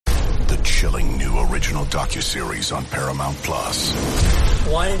chilling new original docuseries on Paramount Plus.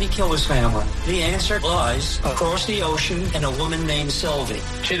 Why did he kill his family? The answer lies across the ocean in a woman named Sylvie.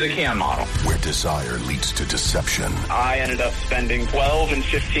 She's a Ken model. Where desire leads to deception. I ended up spending $12,000 and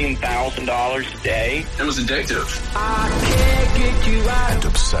 $15,000 a day. It was addictive. I can't get you out. And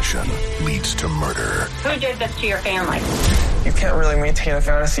obsession leads to murder. Who did this to your family? You can't really maintain a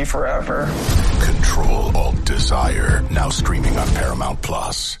fantasy forever. Control Alt Desire. Now streaming on Paramount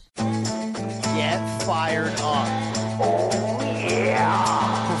Plus. Get fired up. Oh,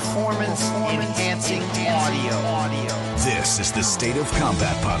 yeah. Performance enhancing audio. This is the State of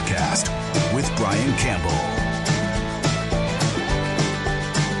Combat Podcast with Brian Campbell.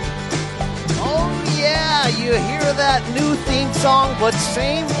 Oh, yeah. You hear that new theme song, but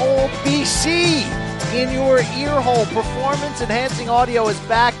same old BC in your ear hole. Performance enhancing audio is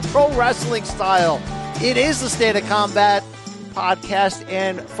back, pro wrestling style. It is the State of Combat Podcast,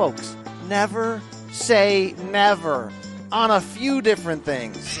 and folks, never say never on a few different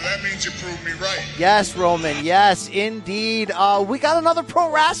things. So that means you proved me right. Yes, Roman. Yes, indeed. We got another pro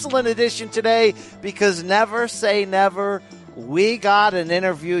wrestling edition today because never say never. We got an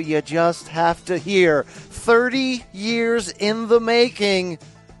interview you just have to hear. 30 years in the making.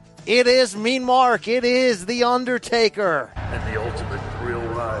 It is Mean Mark. It is The Undertaker. And the ultimate thrill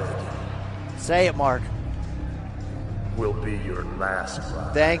ride. Say it, Mark. Will be your last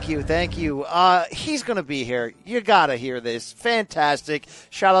ride. Thank you. He's going to be here. You got to hear this. Fantastic.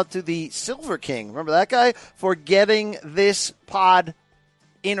 Shout out to the Silver King. Remember that guy? For getting this pod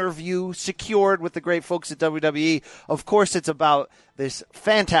interview secured with the great folks at WWE. Of course, it's about this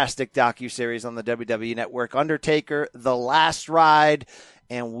fantastic docuseries on the WWE Network, Undertaker, The Last Ride.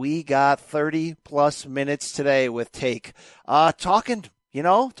 And we got 30-plus minutes today with Take. Talking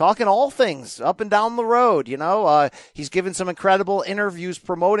all things up and down the road. He's given some incredible interviews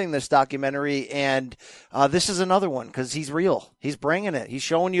promoting this documentary, and this is another one because he's real. He's bringing it. He's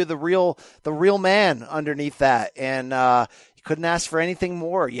showing you the real man underneath that, and you couldn't ask for anything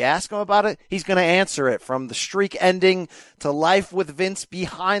more. You ask him about it, he's going to answer it, from the streak ending to life with Vince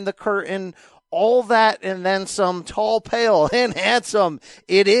behind the curtain. All that and then some, tall, pale, and handsome.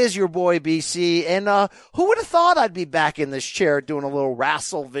 It is your boy BC. And who would have thought I'd be back in this chair doing a little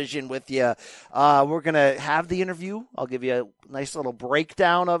Wrestle Vision with you? We're going to have the interview. I'll give you a nice little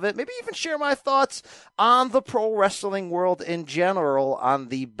breakdown of it. Maybe even share my thoughts on the pro wrestling world in general on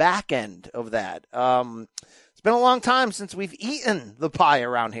the back end of that. It's been a long time since we've eaten the pie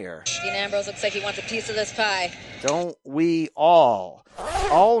around here. Dean Ambrose looks like he wants a piece of this pie. Don't we all?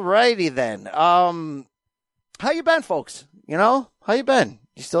 Alrighty then. How you been, folks? How you been?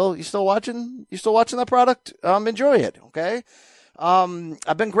 You still watching? You still watching that product? Enjoy it, okay?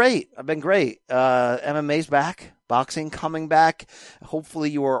 I've been great. MMA's back. Boxing coming back.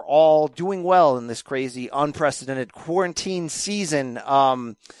 Hopefully you are all doing well in this crazy, unprecedented quarantine season.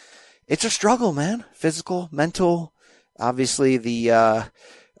 It's a struggle, man. Physical, mental. Obviously, the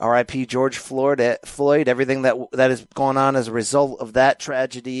R.I.P. George Floyd. Everything that has gone on as a result of that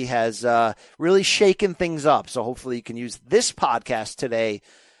tragedy has really shaken things up. So hopefully you can use this podcast today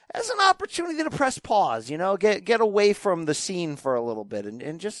as an opportunity to press pause. Get away from the scene for a little bit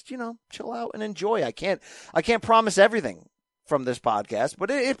and just chill out and enjoy. I can't promise everything from this podcast, but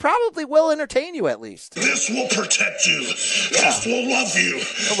it probably will entertain you at least. This will protect you. Yeah. This will love you.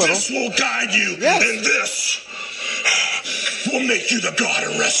 This will guide you. Yes. And this will make you the god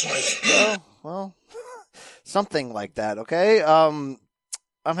of wrestling. Well, something like that, okay? I'm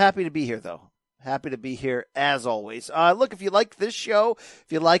happy to be here, though. Happy to be here, as always. Look, if you like this show, if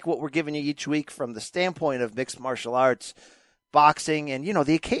you like what we're giving you each week from the standpoint of mixed martial arts, boxing, and,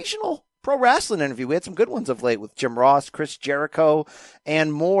 the occasional pro wrestling interview. We had some good ones of late with Jim Ross, Chris Jericho,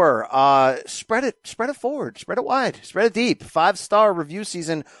 and more. Spread it forward, spread it wide, spread it deep. 5-star review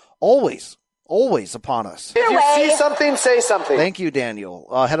season always upon us. If you see something, say something. Thank you,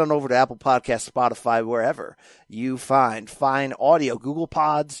 Daniel. Head on over to Apple Podcasts, Spotify, wherever you find fine audio, Google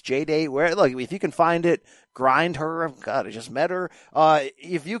Pods, JDate, where, look, if you can find it, grind her. God, I just met her.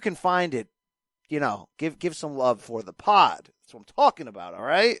 If you can find it, give some love for the pod. That's what I'm talking about, all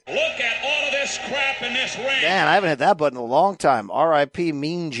right? Look at all of this crap in this ring. Man, I haven't hit that button in a long time. R.I.P.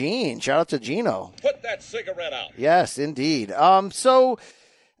 Mean Gene. Shout out to Gino. Put that cigarette out. Yes, indeed. So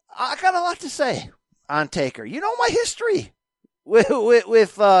I got a lot to say on Taker. My history with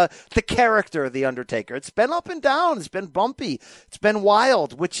the character of The Undertaker. It's been up and down. It's been bumpy. It's been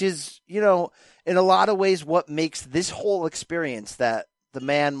wild, which is, in a lot of ways what makes this whole experience that the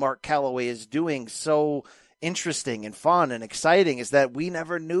man Mark Calloway is doing so interesting and fun and exciting is that we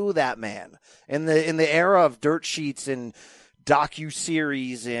never knew that man in the era of dirt sheets and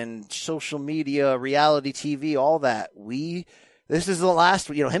docuseries and social media, reality TV, all that. This is the last,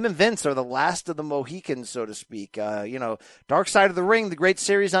 him and Vince are the last of the Mohicans, so to speak. Dark Side of the Ring, the great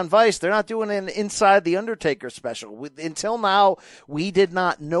series on Vice, they're not doing an Inside the Undertaker special. Until now, we did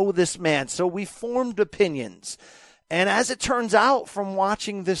not know this man, so we formed opinions. And as it turns out from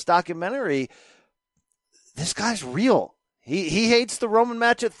watching this documentary, this guy's real. He hates the Roman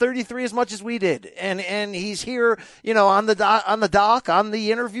match at 33 as much as we did. And he's here, on the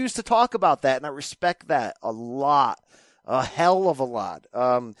interviews to talk about that. And I respect that a lot. A hell of a lot.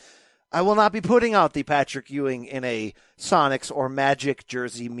 I will not be putting out the Patrick Ewing in a Sonics or Magic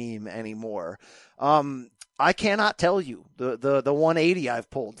jersey meme anymore. I cannot tell you the 180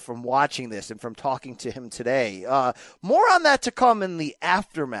 I've pulled from watching this and from talking to him today. More on that to come in the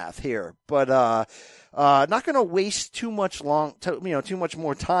aftermath here, but not going to waste too much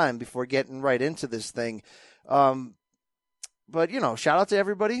more time before getting right into this thing. But, shout out to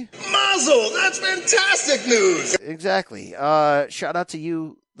everybody. Mazel! That's fantastic news! Exactly. Shout out to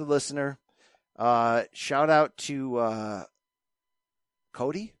you, the listener. Shout out to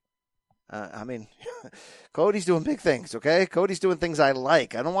Cody. Cody's doing big things, okay? Cody's doing things I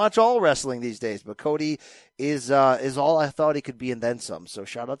like. I don't watch all wrestling these days, but Cody is all I thought he could be and then some. So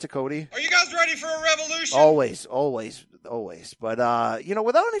shout out to Cody. Are you guys ready for a revolution? Always. But,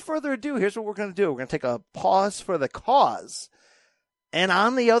 without any further ado, here's what we're going to do. We're going to take a pause for the cause. And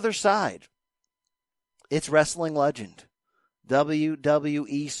on the other side, it's wrestling legend,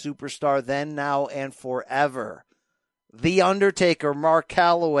 WWE superstar then, now, and forever, The Undertaker, Mark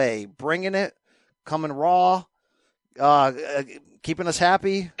Calloway, bringing it, coming raw, keeping us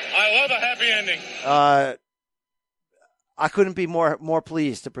happy. I love a happy ending. I couldn't be more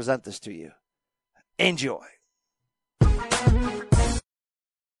pleased to present this to you. Enjoy.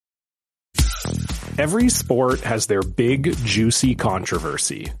 Every sport has their big, juicy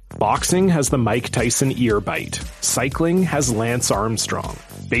controversy. Boxing has the Mike Tyson ear bite. Cycling has Lance Armstrong.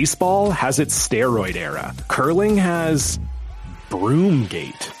 Baseball has its steroid era. Curling has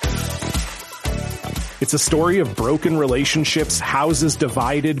Broomgate. It's a story of broken relationships, houses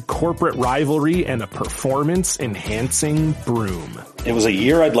divided, corporate rivalry, and a performance-enhancing broom. It was a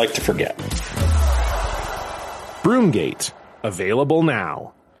year I'd like to forget. Broomgate. Available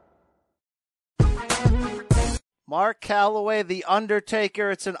now. Mark Calloway, The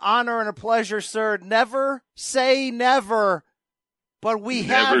Undertaker. It's an honor and a pleasure, sir. Never say never, but we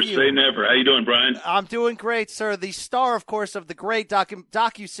have you. Never say never. How you doing, Brian? I'm doing great, sir. The star, of course, of the great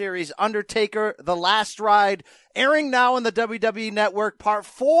docuseries Undertaker, The Last Ride, airing now on the WWE Network. Part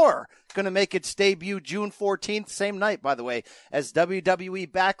 4 going to make its debut June 14th, same night, by the way, as WWE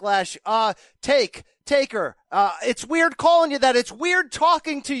Backlash. Taker, it's weird calling you that. It's weird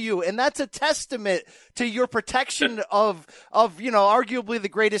talking to you, and that's a testament to your protection of arguably the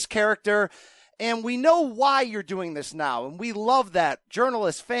greatest character. And we know why you're doing this now, and we love that.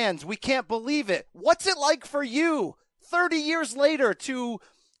 Journalists, fans, we can't believe it. What's it like for you, 30 years later, to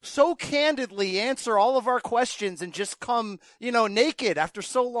so candidly answer all of our questions and just come, naked after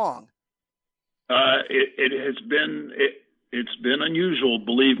so long? It's been unusual,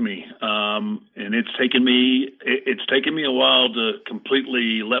 believe me, and it's taken me a while to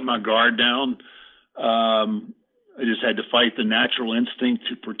completely let my guard down. I just had to fight the natural instinct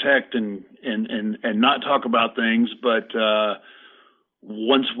to protect and not talk about things. But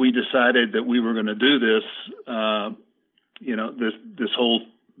once we decided that we were going to do this, this whole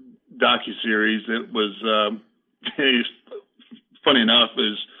docuseries, it was funny enough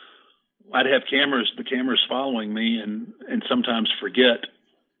is. I'd have the cameras following me and sometimes forget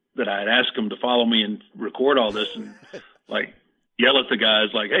that I had asked them to follow me and record all this and yell at the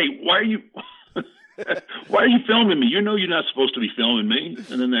guys hey, why are you filming me? You know, you're not supposed to be filming me.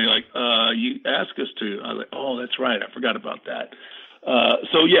 And then they're you asked us to. I was like, oh, that's right. I forgot about that.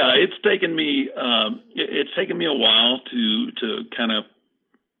 So yeah, it's taken me a while to kind of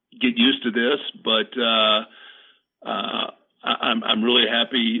get used to this, but, I'm really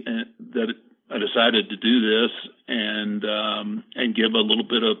happy that I decided to do this and give a little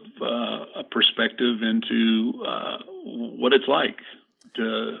bit of a perspective into what it's like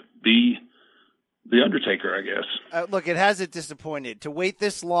to be The Undertaker, I guess. Look, it hasn't disappointed. To wait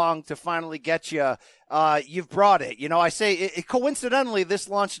this long to finally get you you've brought it. You know, I say it coincidentally, this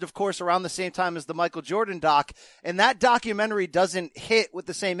launched, of course, around the same time as the Michael Jordan doc, and that documentary doesn't hit with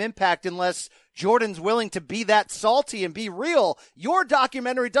the same impact unless Jordan's willing to be that salty and be real. Your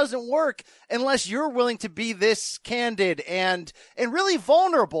documentary doesn't work unless you're willing to be this candid and really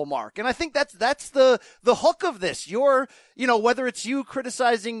vulnerable, Mark. And I think that's the hook of this. You're, you know, whether it's you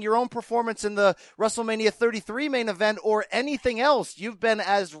criticizing your own performance in the WrestleMania 33 main event or anything else, you've been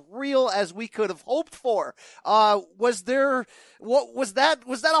as real as we could have hoped for. Was that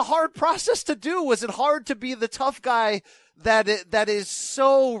a hard process to do? Was it hard to be the tough guy that is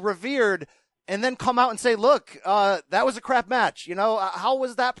so revered and then come out and say, look, that was a crap match? You know, how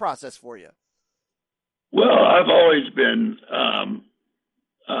was that process for you? Well, I've always been,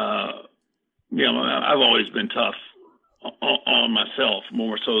 I've always been tough on myself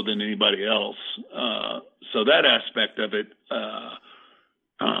more so than anybody else. So that aspect of it,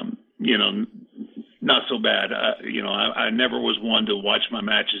 not so bad. I never was one to watch my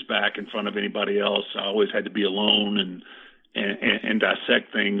matches back in front of anybody else. I always had to be alone and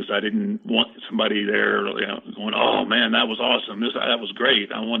dissect things. I didn't want somebody there, going, "Oh man, that was awesome. That was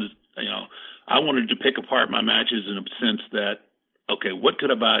great." I wanted to pick apart my matches in a sense that, okay, what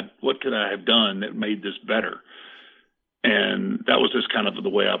could I have done that made this better? And that was just kind of the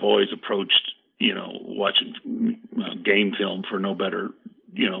way I've always approached, watching game film, for no better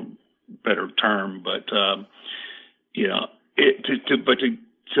term. But to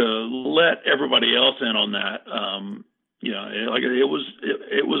let everybody else in on that,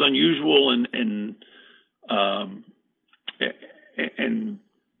 it was unusual and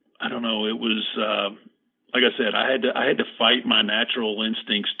I don't know. It was like I said, I had to fight my natural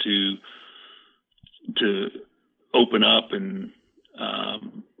instincts to open up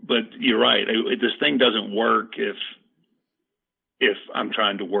but you're right. This thing doesn't work if I'm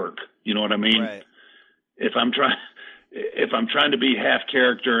trying to work. You know what I mean? Right. If I'm trying to be half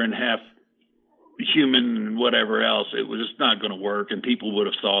character and half human and whatever else, it was just not going to work, and people would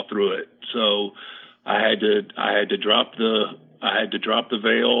have saw through it. So I had to drop the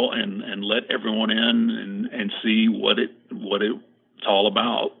veil and let everyone in and see what it's all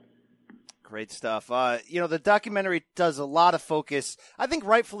about. Great stuff. The documentary does a lot of focus, I think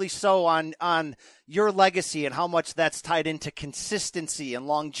rightfully so, on your legacy and how much that's tied into consistency and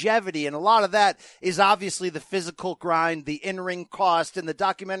longevity. And a lot of that is obviously the physical grind, the in-ring cost, and the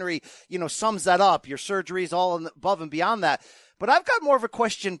documentary, sums that up. Your surgeries, all above and beyond that. But I've got more of a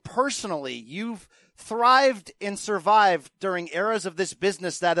question personally. You've thrived and survived during eras of this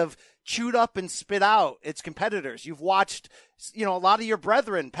business that have chewed up and spit out its competitors. You've watched, a lot of your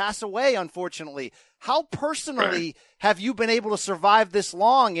brethren pass away, unfortunately. How personally have you been able to survive this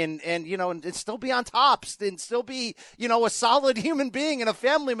long and still be on top and still be, a solid human being and a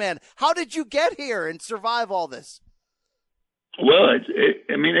family man? How did you get here and survive all this? Well,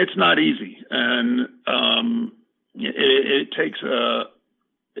 it's not easy. And,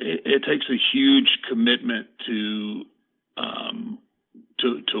 it takes a huge commitment to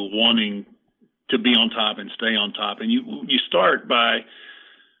wanting to be on top and stay on top. And you start by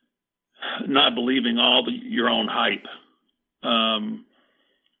not believing all your own hype. The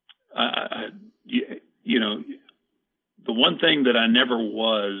one thing that I never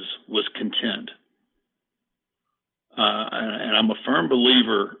was content. And I'm a firm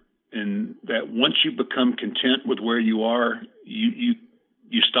believer in that once you become content with where you are, you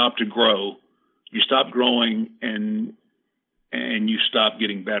stop to grow, you stop growing, and you stop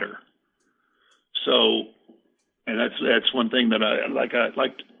getting better. So, and that's one thing that I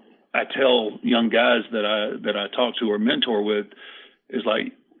tell young guys that I talk to or mentor with is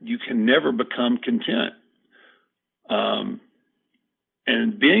like, you can never become content.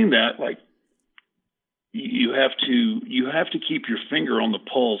 And being that, like, you have to keep your finger on the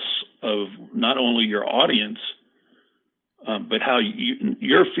pulse of not only your audience, but how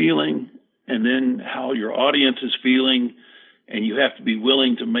you're feeling, and then how your audience is feeling, and you have to be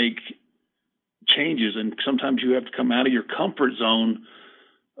willing to make changes. And sometimes you have to come out of your comfort zone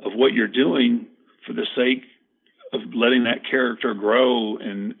of what you're doing for the sake of letting that character grow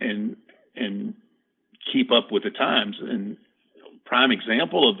and keep up with the times. And prime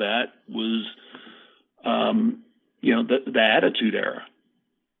example of that was, the Attitude Era.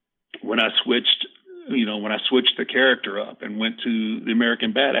 When I switched the character up and went to the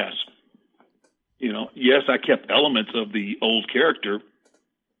American Badass, yes, I kept elements of the old character,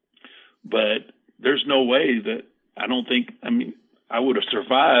 but there's no way that I would have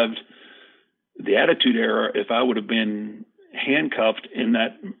survived the Attitude Era if I would have been handcuffed in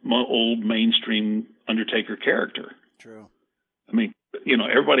that old mainstream Undertaker character. True.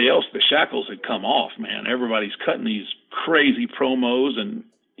 everybody else, the shackles had come off, man. Everybody's cutting these crazy promos, and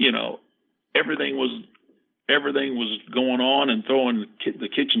everything was going on, and throwing the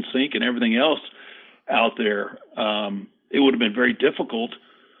kitchen sink and everything else out there. It would have been very difficult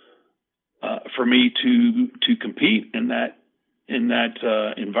for me to compete in that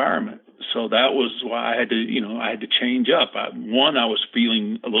environment. So that was why I had to change up. I was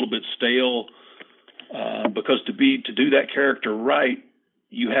feeling a little bit stale, because to do that character right,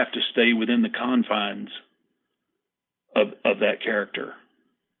 you have to stay within the confines of that character.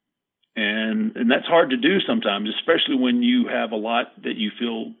 And that's hard to do sometimes, especially when you have a lot that you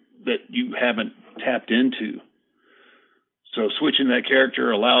feel that you haven't tapped into. So switching that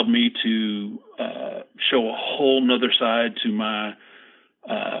character allowed me to show a whole nother side to my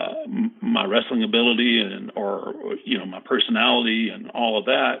wrestling ability or my personality and all of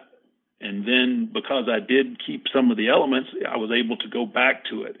that. And then because I did keep some of the elements, I was able to go back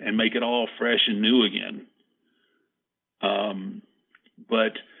to it and make it all fresh and new again.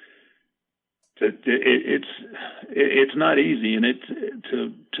 But it's not easy, and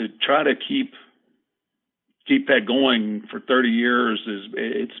to try to keep that going for 30 years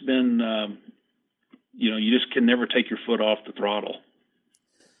it's been you just can never take your foot off the throttle.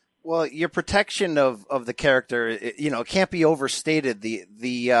 Well, your protection of the character, it can't be overstated.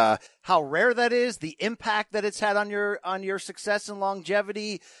 The how rare that is, the impact that it's had on your success and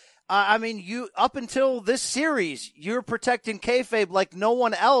longevity. I mean, you up until this series, you're protecting kayfabe like no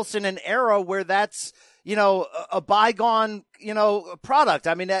one else in an era where that's a bygone product.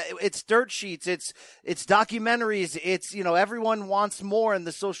 I mean, it's dirt sheets, it's documentaries, it's everyone wants more in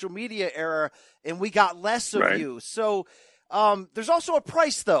the social media era, and we got less of you. So. There's also a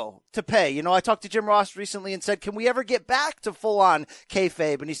price, though, to pay. I talked to Jim Ross recently and said, can we ever get back to full-on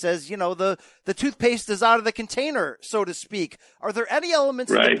kayfabe? And he says, the toothpaste is out of the container, so to speak. Are there any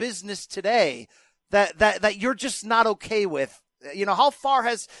elements of the business today that you're just not okay with? How far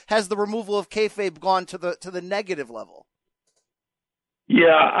has the removal of kayfabe gone to the negative level?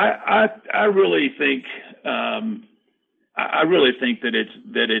 Yeah, I really think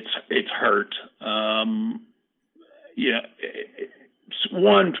that it's hurt. Yeah,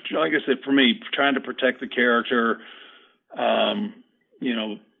 one, like I said, for me, trying to protect the character, it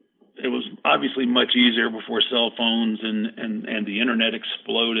was obviously much easier before cell phones and the internet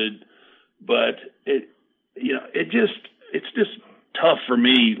exploded, but it's just tough for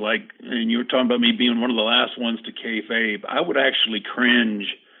me. Like, and you were talking about me being one of the last ones to kayfabe. I would actually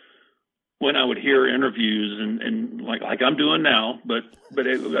cringe when I would hear interviews and like I'm doing now, but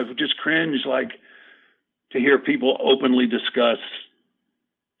I would just cringe, like, to hear people openly discuss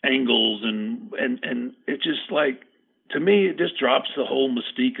angles and it's just like, to me, it just drops the whole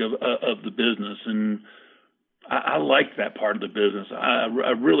mystique of the business. And I like that part of the business.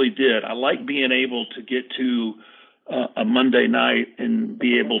 I really did. I like being able to get to a Monday night and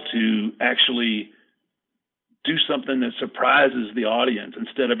be able to actually do something that surprises the audience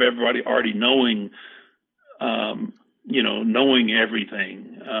instead of everybody already knowing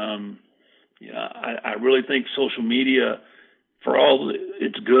everything. I really think social media, for all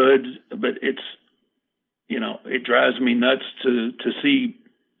it's good, but it drives me nuts to see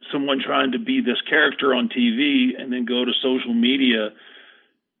someone trying to be this character on TV and then go to social media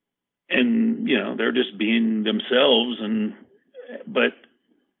and, they're just being themselves. But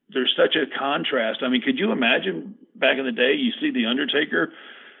there's such a contrast. I mean, could you imagine back in the day, you see The Undertaker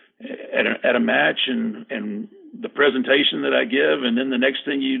at a match and the presentation that I give, and then the next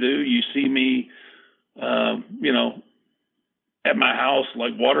thing you do, you see me, at my house,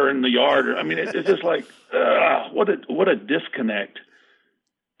 like watering the yard. I mean, it's just like, what a disconnect.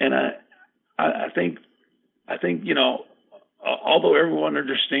 And I think, although everyone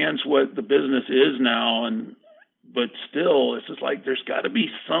understands what the business is now, but still, it's just like, there's got to be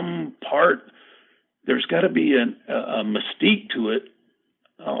there's got to be a mystique to it,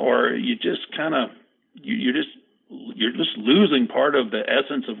 or you just kind of, you're just losing part of the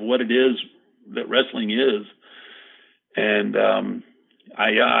essence of what it is that wrestling is. And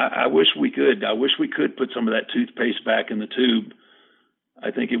I wish we could. I wish we could put some of that toothpaste back in the tube. I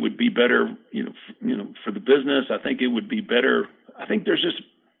think it would be better, for the business. I think it would be better. I think there's just,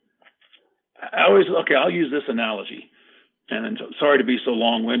 I'll use this analogy, and I'm sorry to be so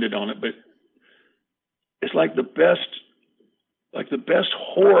long-winded on it, but it's like the best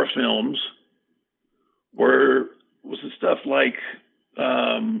horror films was the stuff like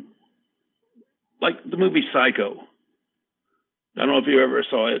the movie Psycho. I don't know if you ever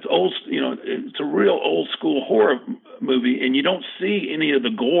saw it. It's old, it's a real old school horror movie, and you don't see any of the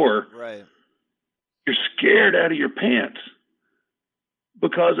gore. Right. You're scared out of your pants.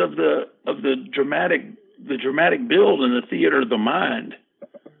 because of the dramatic build in the theater of the mind,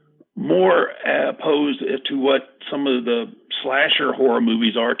 more opposed to what some of the slasher horror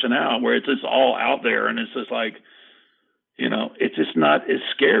movies are to now, where it's just all out there and it's just like, it's just not as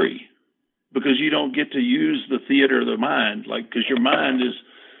scary because you don't get to use the theater of the mind, like, because your mind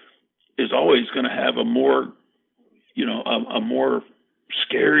is always going to have a more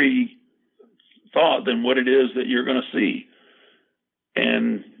scary thought than what it is that you're going to see.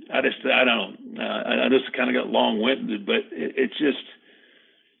 And I just kind of got long-winded, but it's just,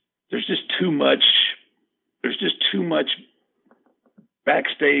 there's just too much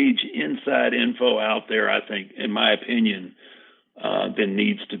backstage inside info out there, I think, in my opinion, than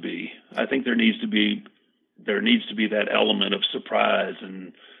needs to be. I think there needs to be that element of surprise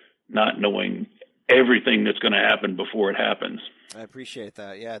and not knowing everything that's going to happen before it happens. I appreciate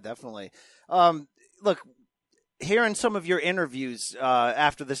that. Yeah, definitely. Look, hearing some of your interviews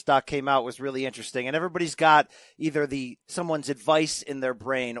after this doc came out was really interesting, and everybody's got either someone's advice in their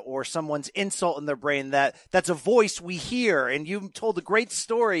brain or someone's insult in their brain that's a voice we hear. And you told a great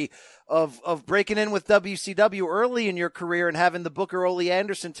story of breaking in with WCW early in your career and having the Booker Ole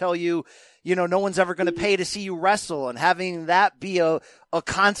Anderson tell you, no one's ever going to pay to see you wrestle, and having that be a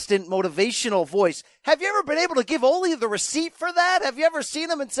constant motivational voice. Have you ever been able to give Ole the receipt for that? Have you ever seen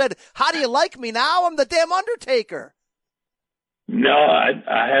him and said, "How do you like me now? I'm the damn Undertaker"? No, I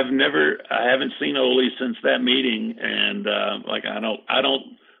haven't seen Ole since that meeting. And, I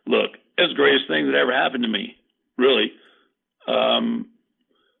don't look, it's the greatest thing that ever happened to me, really.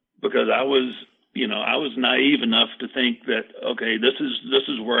 Because I was naive enough to think that, okay, this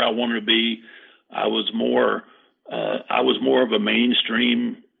is where I wanted to be. I was more of a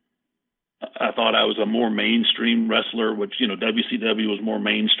mainstream. I thought I was a more mainstream wrestler, which, WCW was more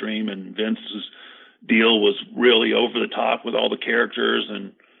mainstream, and Vince's deal was really over the top with all the characters.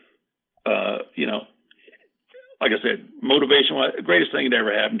 And, like I said, motivation, the greatest thing that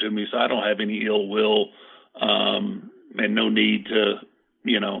ever happened to me. So I don't have any ill will, and no need to,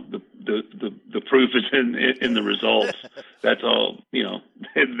 the proof is in the results. That's all,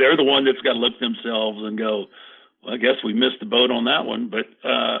 they're the one that's got to look themselves and go, well, I guess we missed the boat on that one. But,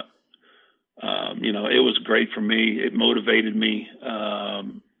 it was great for me. It motivated me.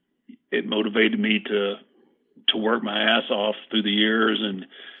 It motivated me to work my ass off through the years. And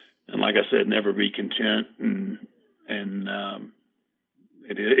like I said, never be content. And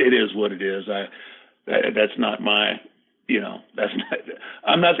it is what it is. That's not my,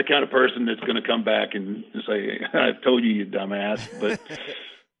 I'm not the kind of person that's going to come back and say, "I told you, you dumbass." But,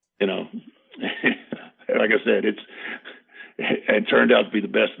 like I said, it turned out to be the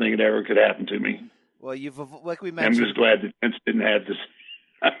best thing that ever could happen to me. Well, like we mentioned, I'm just glad that Vince didn't have this.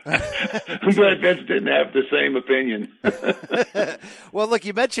 I'm glad Vince didn't have the same opinion. Well, look,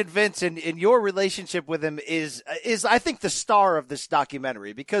 you mentioned Vince, and your relationship with him is I think the star of this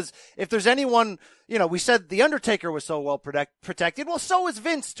documentary, because if there's anyone, we said The Undertaker was so well protected. Well, so is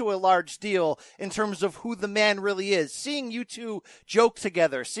Vince to a large deal in terms of who the man really is. Seeing you two joke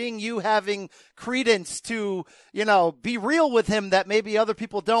together, seeing you having credence to, be real with him that maybe other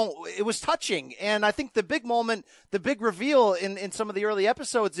people don't, it was touching. And I think the big moment, the big reveal in some of the early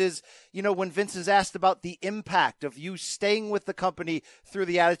episodes is, when Vince is asked about the impact of you staying with the company through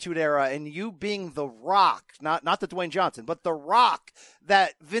the Attitude Era and you being the Rock, not the Dwayne Johnson, but the Rock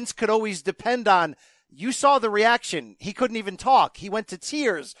that Vince could always depend on. You saw the reaction. He couldn't even talk. He went to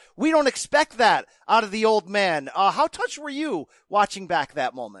tears. We don't expect that out of the old man. How touched were you watching back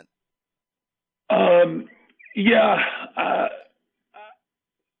that moment? Yeah,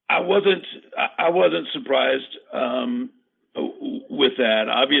 I wasn't surprised with that.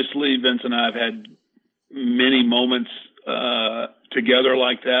 Obviously, Vince and I have had many moments together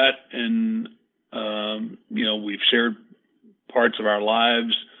like that, and we've shared parts of our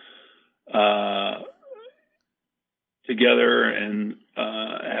lives together, and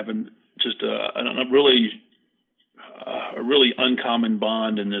having just a really uncommon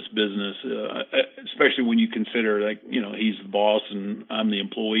bond in this business, especially when you consider, like, he's the boss and I'm the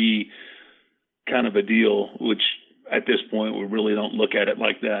employee kind of a deal, which at this point we really don't look at it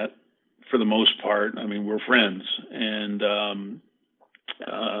like that for the most part. I mean, we're friends, and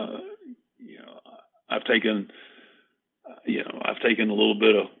I've taken a little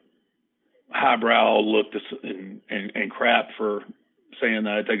bit of highbrow look and crap for saying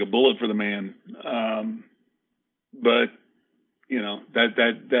that I take a bullet for the man. But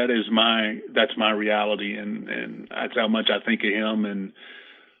that's my reality, and that's how much I think of him. And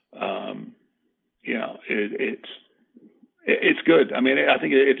It's good. I mean, I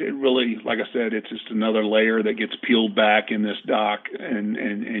think it really, like I said, it's just another layer that gets peeled back in this doc,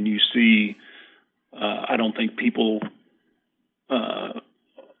 and you see. I don't think people,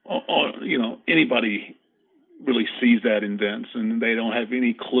 anybody really sees that in Vince, and they don't have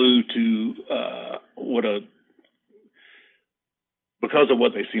any clue to because of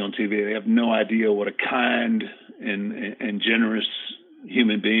what they see on TV. They have no idea what a kind and generous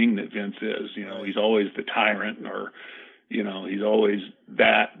human being that Vince is. He's always the tyrant, or he's always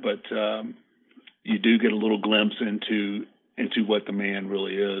that, but you do get a little glimpse into what the man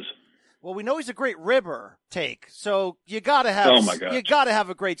really is. Well, we know he's a great ribber take, so you gotta have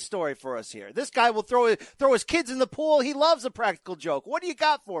a great story for us here. This guy will throw his kids in the pool. He loves a practical joke. What do you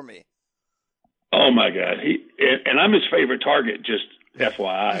got for me? Oh my God, and I'm his favorite target. Just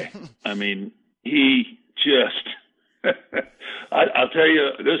FYI, I mean, he just. I'll tell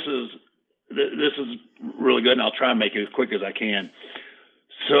you, this is really good, and I'll try and make it as quick as I can.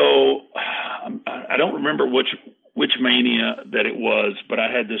 So I don't remember which Mania that it was, but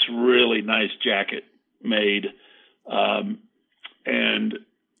I had this really nice jacket made, and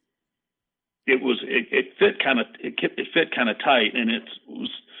it fit kind of tight, and it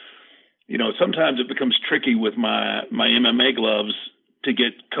was, sometimes it becomes tricky with my MMA gloves to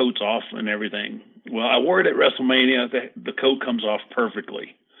get coats off and everything. Well, I wore it at WrestleMania. The coat comes off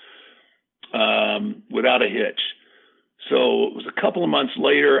perfectly, without a hitch. So it was a couple of months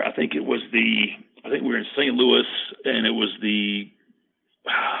later. I think we were in St. Louis, and it was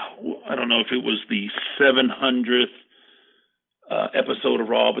I don't know if it was the 700th episode of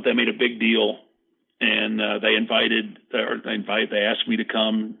Raw, but they made a big deal, and they asked me to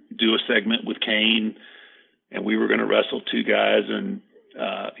come do a segment with Kane, and we were going to wrestle two guys, and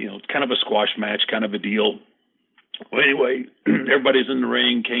kind of a squash match, kind of a deal. Well, anyway, everybody's in the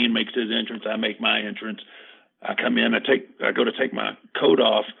ring. Kane makes his entrance. I make my entrance. I come in. I go to take my coat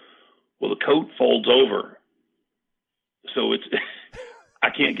off. Well, the coat folds over, so it's I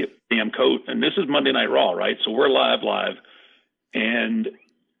can't get the damn coat. And this is Monday Night Raw, right? So we're live, and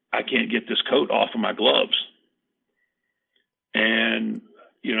I can't get this coat off of my gloves. And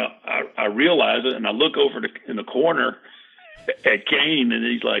I realize it, and I look over in the corner at Kane, and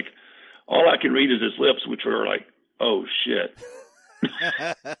he's like, all I can read is his lips, which are like, oh shit.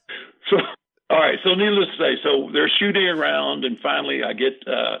 So all right. So needless to say, so they're shooting around, and finally I get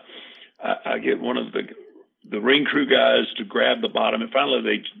one of the ring crew guys to grab the bottom, and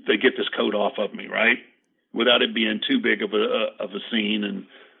finally they get this coat off of me, right, without it being too big of a scene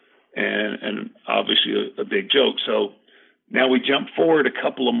and obviously a big joke. So now we jump forward a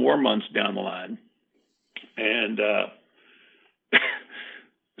couple of more months down the line, and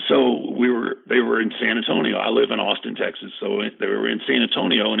so they were in San Antonio. I live in Austin, Texas, so they were in San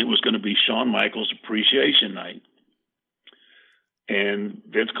Antonio, and it was going to be Shawn Michaels Appreciation Night. And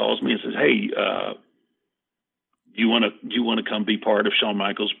Vince calls me and says, "Hey, do you want to come be part of Shawn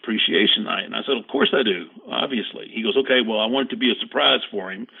Michaels Appreciation Night?" And I said, "Of course I do, obviously." He goes, "Okay, well, I want it to be a surprise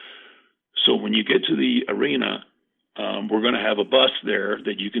for him. So when you get to the arena, we're going to have a bus there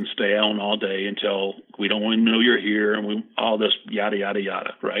that you can stay on all day until we don't want to know you're here, and all this yada yada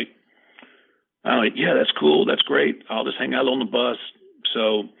yada, right?" I'm like, "Yeah, that's cool, that's great. I'll just hang out on the bus."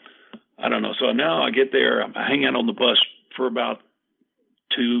 So I don't know. So now I get there, I hang out on the bus for about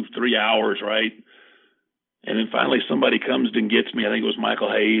 2-3 hours, right? And then finally somebody comes and gets me. I think it was Michael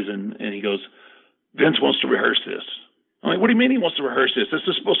Hayes, and he goes, "Vince wants to rehearse this." I'm like, "What do you mean he wants to rehearse this? This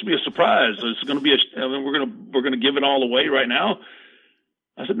is supposed to be a surprise. It's going to be we're going to give it all away right now."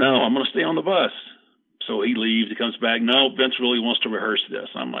 I said, "No, I'm going to stay on the bus." So he leaves. He comes back. "No, Vince really wants to rehearse this."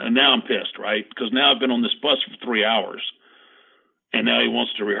 I'm like, and now I'm pissed, right? Because now I've been on this bus for 3 hours, and now he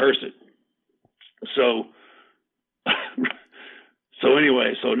wants to rehearse it. So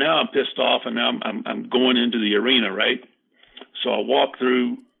anyway, so now I'm pissed off, and now I'm going into the arena, right? So I walk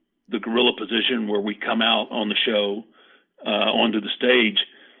through the gorilla position where we come out on the show onto the stage,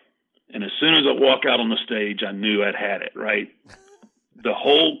 and as soon as I walk out on the stage, I knew I'd had it, right?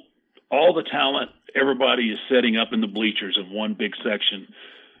 All the talent, everybody is setting up in the bleachers in one big section.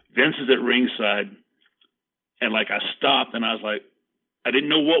 Vince is at ringside, and I stopped, and I was like, I didn't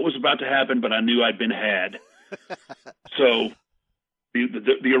know what was about to happen, but I knew I'd been had. So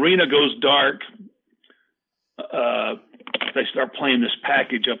the arena goes dark. They start playing this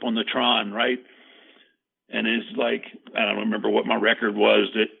package up on the Tron, right? And it's like, I don't remember what my record was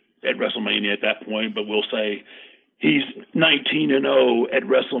at WrestleMania at that point, but we'll say he's 19-0 at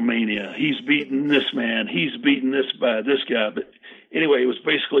WrestleMania. He's beaten this man. He's beaten this guy. But anyway, it was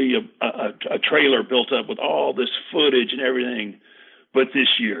basically a trailer built up with all this footage and everything. But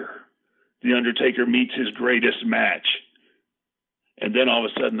this year, The Undertaker meets his greatest match. and then all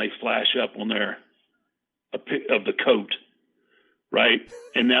of a sudden they flash up on a pic of the coat, right?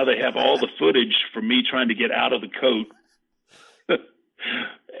 And now they have all the footage from me trying to get out of the coat at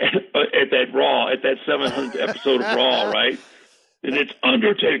that 700th episode of Raw, right? And it's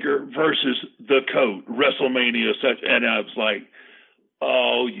Undertaker versus the coat, WrestleMania, and I was like,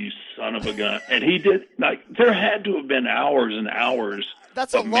 oh, you son of a gun. And he did, like, there had to have been hours and hours.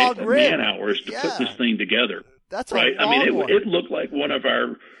 That's a long rip. Man hours to put this thing together. That's right. A long one. It looked like one of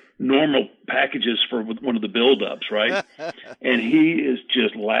our normal packages for one of the build-ups, right? And he is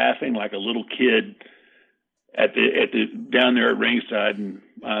just laughing like a little kid at the down there at ringside, and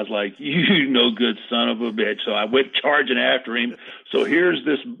I was like, you no good son of a bitch. So I went charging after him. So here's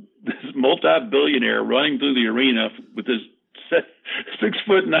this multi-billionaire running through the arena with this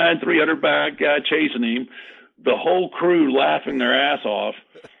 6'9", 300-pound guy chasing him, the whole crew laughing their ass off.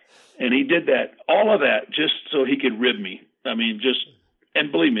 And he did that, all of that, just so he could rib me. I mean,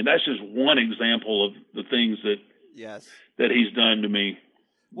 and believe me, that's just one example of the things that he's done to me.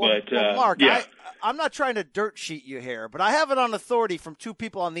 Well, Mark, yeah. I'm not trying to dirt sheet you here, but I have it on authority from two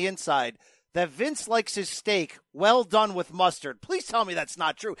people on the inside that Vince likes his steak well done with mustard. Please tell me that's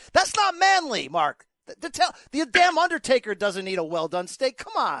not true. That's not manly, Mark. The damn Undertaker doesn't eat a well done steak.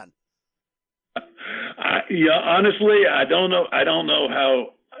 Come on. Honestly, I don't know. I don't know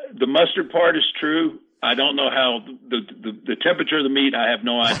how the mustard part is true. I don't know how the temperature of the meat. I have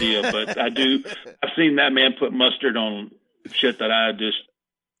no idea, but I do. I've seen that man put mustard on shit that I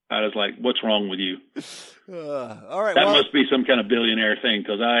was like, what's wrong with you? All right. That must be some kind of billionaire thing,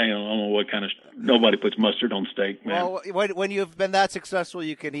 because I don't know what kind of nobody puts mustard on steak, man. Well, when you've been that successful,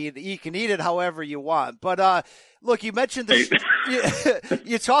 you can eat it however you want. But look, you mentioned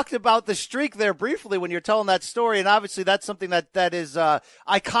you talked about the streak there briefly when you're telling that story, and obviously that's something that is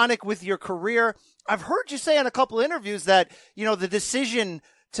iconic with your career. I've heard you say in a couple interviews that the decision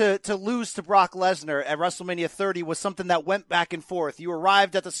to lose to Brock Lesnar at WrestleMania 30 was something that went back and forth. You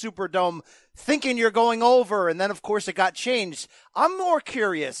arrived at the Superdome thinking you're going over, and then, of course, it got changed. I'm more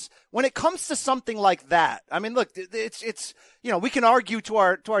curious, when it comes to something like that, I mean, look, it's we can argue to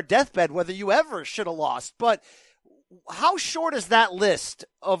our deathbed whether you ever should have lost, but how short is that list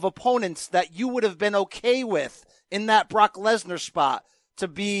of opponents that you would have been okay with in that Brock Lesnar spot to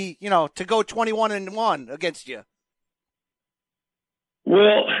be, to go 21-1 against you?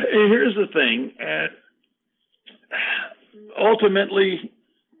 Well, here's the thing. Ultimately,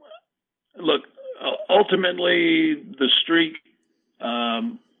 the streak,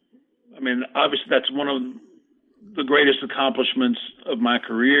 obviously that's one of the greatest accomplishments of my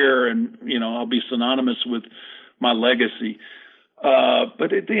career, and, I'll be synonymous with my legacy.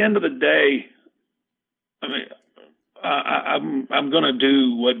 But at the end of the day, I'm going to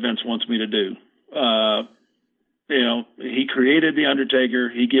do what Vince wants me to do. He created The Undertaker.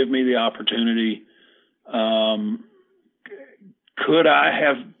 He gave me the opportunity. Could I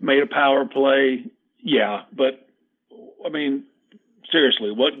have made a power play? Yeah. But,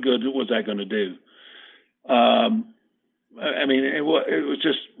 seriously, what good was that going to do? It was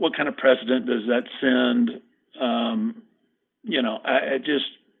just, what kind of precedent does that send?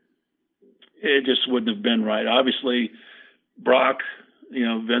 It just wouldn't have been right. Obviously, Brock,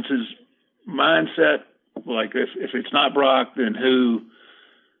 Vince's mindset, like if it's not Brock, then who?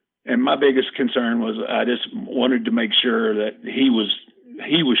 And my biggest concern was I just wanted to make sure that he was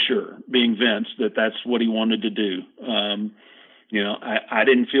sure, being Vince, that that's what he wanted to do. I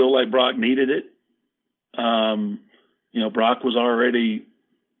didn't feel like Brock needed it. Brock was already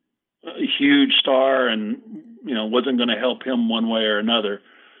a huge star and, wasn't going to help him one way or another.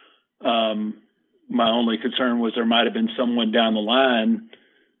 My only concern was there might have been someone down the line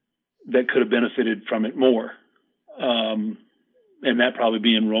that could have benefited from it more. And that probably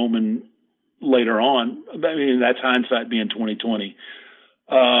being Roman later on. That's hindsight being 2020.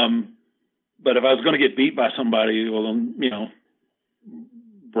 But if I was going to get beat by somebody,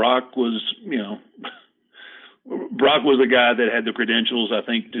 Brock was the guy that had the credentials, I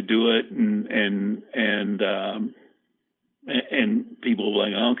think, to do it. And people were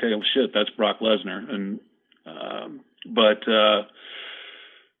like, oh, okay, well, shit, that's Brock Lesnar. But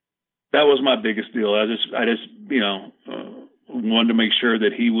that was my biggest deal. I just wanted to make sure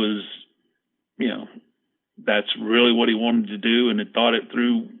that he was, that's really what he wanted to do, and had thought it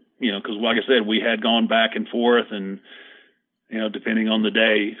through, because like I said, we had gone back and forth, and, depending on the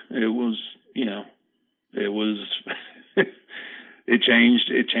day, it was, it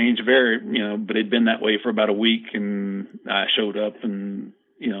changed very, but it'd been that way for about a week, and I showed up thinking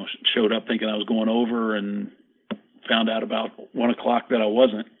I was going over, and found out about 1:00 that I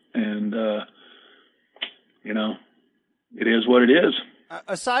wasn't. And, it is what it is.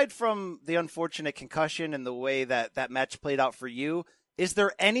 Aside from the unfortunate concussion and the way that match played out for you, is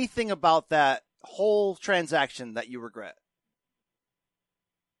there anything about that whole transaction that you regret?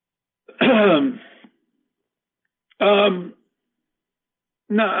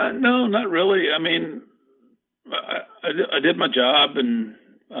 No, not really. I mean, I did my job, and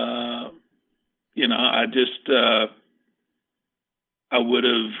I just I would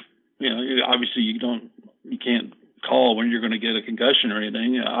have, obviously you can't call when you're going to get a concussion or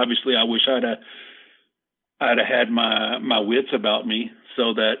anything. Obviously, I wish I'd have had my wits about me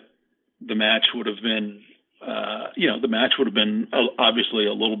so that the match would have been, obviously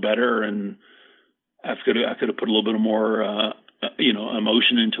a little better, and I could have put a little bit more,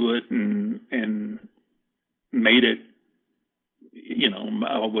 emotion into it and made it,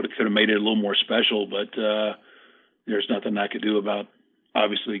 I could have made it a little more special, but there's nothing I could do about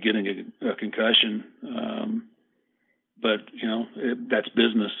obviously getting a concussion. But that's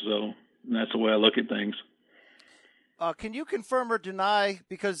business. So that's the way I look at things. Can you confirm or deny?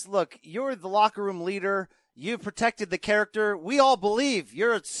 Because look, you're the locker room leader. You've protected the character. We all believe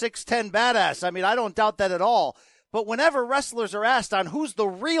you're a 6'10" badass. I mean, I don't doubt that at all. But whenever wrestlers are asked on who's the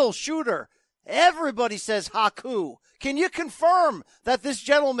real shooter, everybody says Haku. Can you confirm that this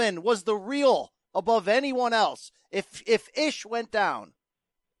gentleman was the real above anyone else? If Ish went down,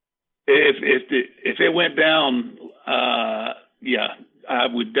 if it went down, yeah, I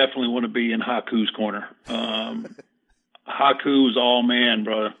would definitely want to be in Haku's corner. Haku's all man,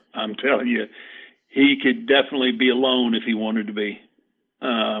 bro. I'm telling you, he could definitely be alone if he wanted to be.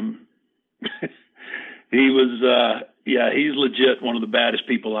 He was, he's legit one of the baddest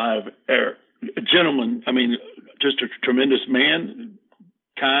people I've ever. A gentleman, I mean, just a tremendous man,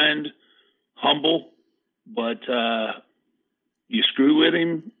 kind, humble, but you screw with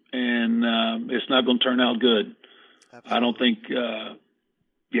him and it's not going to turn out good. Absolutely. I don't think,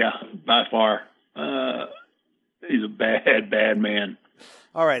 by far, he's a bad man.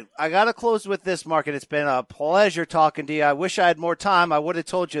 All right, I got to close with this, Mark, and it's been a pleasure talking to you. I wish I had more time. I would have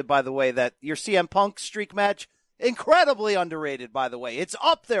told you, by the way, that your CM Punk streak match, incredibly underrated, by the way. It's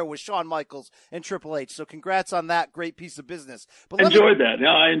up there with Shawn Michaels and Triple H, so congrats on that great piece of business. But I enjoyed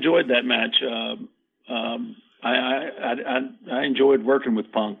that match. I enjoyed working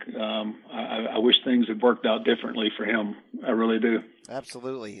with Punk. I wish things had worked out differently for him. I really do.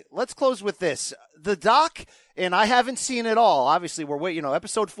 Absolutely. Let's close with this. The doc, and I haven't seen it all. Obviously, we're waiting.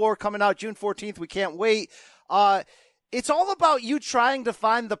 Episode 4 coming out June 14th. We can't wait. It's all about you trying to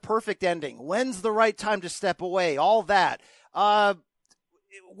find the perfect ending. When's the right time to step away? All that.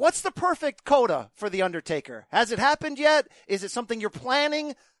 What's the perfect coda for The Undertaker? Has it happened yet? Is it something you're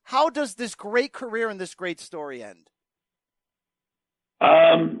planning? How does this great career and this great story end?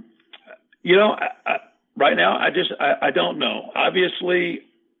 Right now, I don't know. Obviously,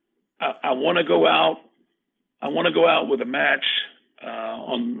 I want to go out. I want to go out with a match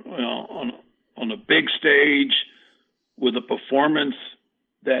on a big stage with a performance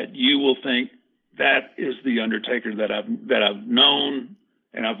that you will think that is the Undertaker that I've known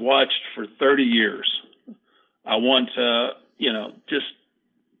and I've watched for 30 years. I want to,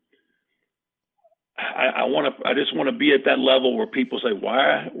 I just want to be at that level where people say,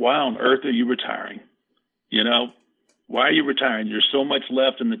 why on earth are you retiring? Why are you retiring? There's so much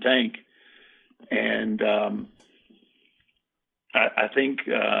left in the tank. And, I think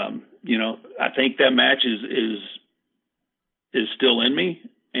that match is still in me,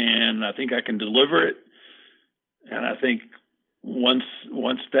 and I think I can deliver it. And I think once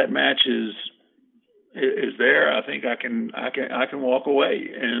that match is there, I think I can walk away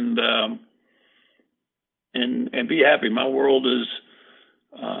and be happy. My world is,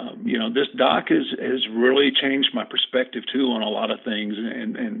 this doc has really changed my perspective too on a lot of things.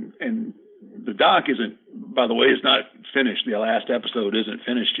 And the doc isn't, by the way, is not finished. The last episode isn't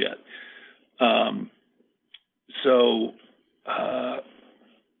finished yet.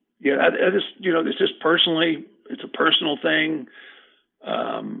 It's just personally, it's a personal thing.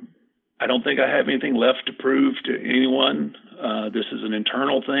 I don't think I have anything left to prove to anyone. This is an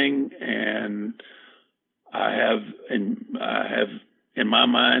internal thing, and I have in my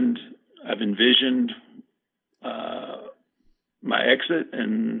mind, I've envisioned my exit,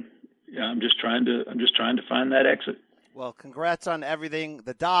 and I'm just trying to find that exit. Well, congrats on everything.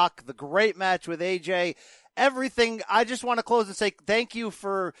 The doc, the great match with AJ, everything. I just want to close and say thank you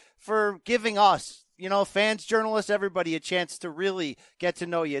for giving us, fans, journalists, everybody, a chance to really get to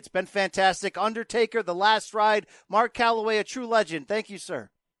know you. It's been fantastic. Undertaker, The Last Ride, Mark Calaway, a true legend. Thank you, sir.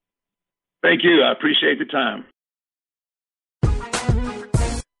 Thank you. I appreciate the time.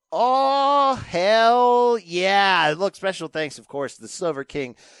 Oh, hell yeah. Look, special thanks, of course, to the Silver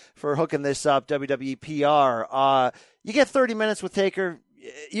King for hooking this up, WWE PR. You get 30 minutes with Taker.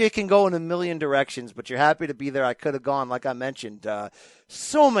 You can go in a million directions, but you're happy to be there. I could have gone, like I mentioned,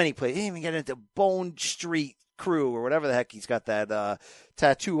 so many places. You didn't even get into Bone Street Crew or whatever the heck he's got that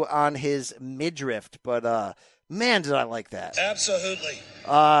tattoo on his midriff. But, man, did I like that. Absolutely.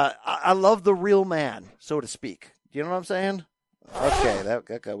 I love the real man, so to speak. Do you know what I'm saying? Okay, that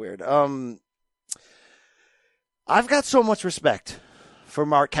got weird. I've got so much respect for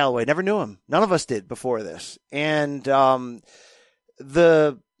Mark Calaway. Never knew him. None of us did before this. And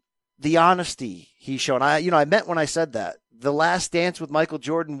the honesty he's shown. I meant when I said that. The Last Dance with Michael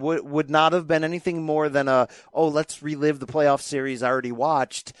Jordan would not have been anything more than let's relive the playoff series I already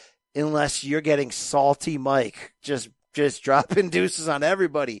watched, unless you're getting salty Mike just dropping deuces on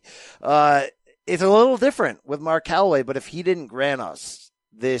everybody. It's a little different with Mark Calaway, but if he didn't grant us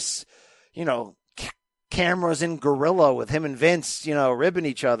this, cameras in Gorilla with him and Vince, ribbing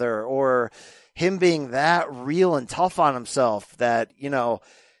each other, or him being that real and tough on himself that,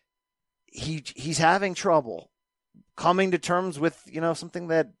 he's having trouble coming to terms with, something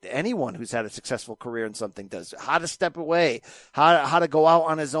that anyone who's had a successful career in something does. How to step away, how to go out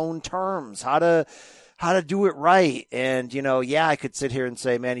on his own terms, how to do it right. And, I could sit here and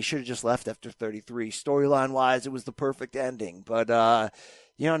say, man, he should have just left after 33. Storyline wise, it was the perfect ending. But, now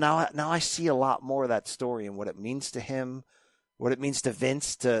I see a lot more of that story and what it means to him, what it means to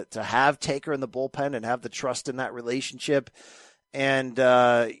Vince to have Taker in the bullpen and have the trust in that relationship. And,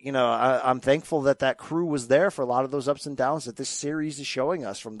 I'm thankful that crew was there for a lot of those ups and downs that this series is showing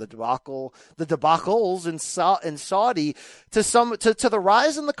us, from the debacles in Saudi to the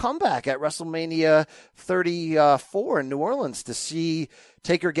rise and the comeback at WrestleMania 34 in New Orleans to see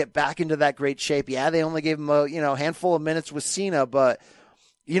Taker get back into that great shape. Yeah, they only gave him a handful of minutes with Cena, but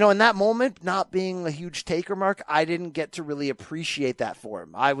in that moment, not being a huge Taker mark, I didn't get to really appreciate that for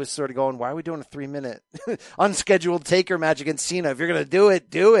him. I was sort of going, why are we doing a 3-minute unscheduled Taker match against Cena? If you're going to do it,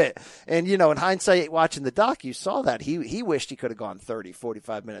 do it. And, in hindsight, watching the doc, you saw that. He wished he could have gone 30,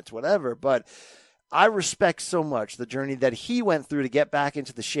 45 minutes, whatever. But I respect so much the journey that he went through to get back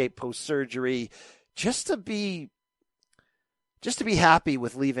into the shape post-surgery, just to be happy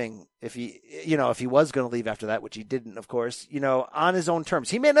with leaving, if he was going to leave after that, which he didn't, of course, on his own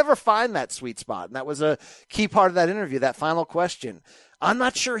terms. He may never find that sweet spot. And that was a key part of that interview, that final question. I'm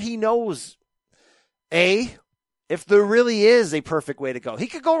not sure he knows, if there really is a perfect way to go. He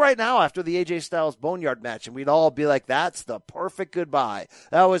could go right now after the AJ Styles Boneyard match, and we'd all be like, that's the perfect goodbye.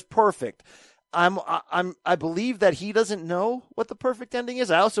 That was perfect. I believe that he doesn't know what the perfect ending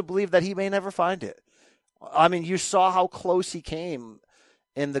is. I also believe that he may never find it. I mean, you saw how close he came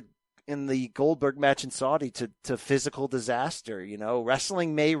in the Goldberg match in Saudi to physical disaster.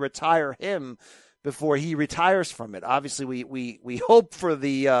 Wrestling may retire him before he retires from it. Obviously, we hope for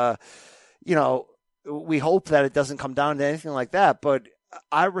the, we hope that it doesn't come down to anything like that. But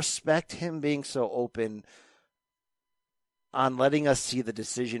I respect him being so open on letting us see the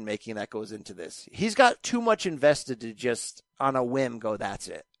decision making that goes into this. He's got too much invested to just on a whim go, that's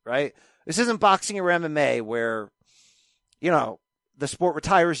it, right? This isn't boxing or MMA where, the sport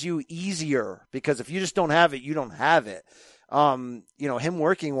retires you easier, because if you just don't have it, you don't have it. Him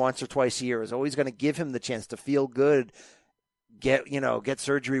working once or twice a year is always going to give him the chance to feel good, get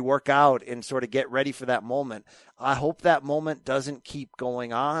surgery, work out, and sort of get ready for that moment. I hope that moment doesn't keep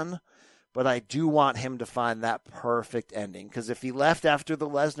going on, but I do want him to find that perfect ending, because if he left after the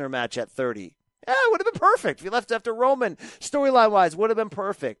Lesnar match at 30, yeah, it would have been perfect. If he left after Roman, storyline-wise, would have been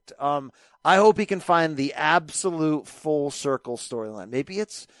perfect. I hope he can find the absolute full circle storyline. Maybe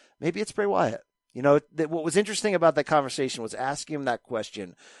it's Bray Wyatt. What was interesting about that conversation was asking him that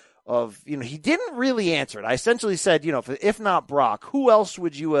question of, he didn't really answer it. I essentially said, if not Brock, who else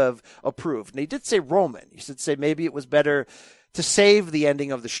would you have approved? And he did say Roman. He said maybe it was better to save the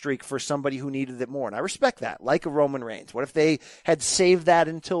ending of the streak for somebody who needed it more. And I respect that, like a Roman Reigns. What if they had saved that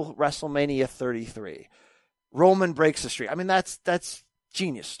until WrestleMania 33? Roman breaks the streak. I mean, that's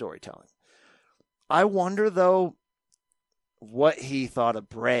genius storytelling. I wonder, though, what he thought of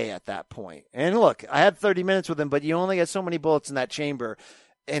Bray at that point. And look, I had 30 minutes with him, but you only get so many bullets in that chamber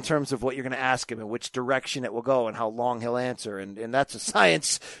in terms of what you're going to ask him and which direction it will go and how long he'll answer. And that's a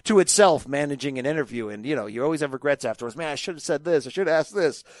science to itself, managing an interview. And, you always have regrets afterwards. Man, I should have said this. I should have asked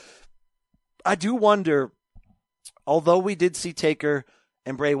this. I do wonder, although we did see Taker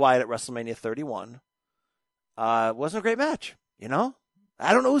and Bray Wyatt at WrestleMania 31, it wasn't a great match,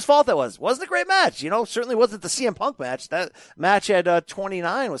 I don't know whose fault that was. It wasn't a great match. Certainly wasn't the CM Punk match. That match at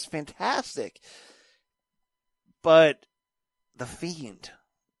 29 was fantastic. But The Fiend,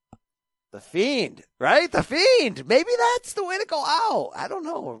 The Fiend, right? The Fiend. Maybe that's the way to go out. I don't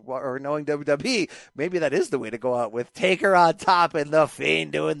know. Or knowing WWE, maybe that is the way to go out, with Taker on top and The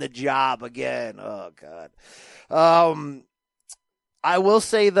Fiend doing the job again. Oh, God. I will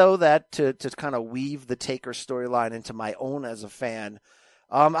say, though, that to kind of weave the Taker storyline into my own as a fan,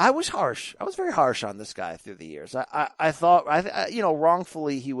 I was harsh. I was very harsh on this guy through the years. I thought,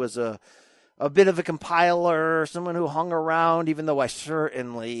 wrongfully he was a bit of a compiler, someone who hung around, even though I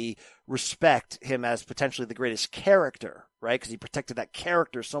certainly respect him as potentially the greatest character, right? Because he protected that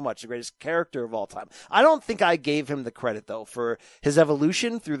character so much, the greatest character of all time. I don't think I gave him the credit, though, for his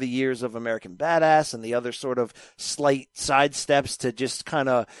evolution through the years of American Badass and the other sort of slight sidesteps to just kind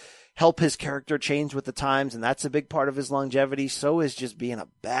of help his character change with the times, and that's a big part of his longevity. So is just being a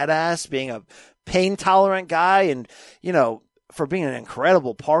badass, being a pain-tolerant guy, and, for being an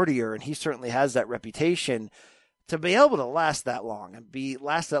incredible partier, and he certainly has that reputation, to be able to last that long and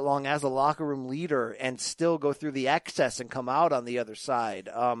last that long as a locker room leader and still go through the excess and come out on the other side.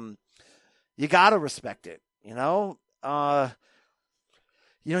 You got to respect it, he was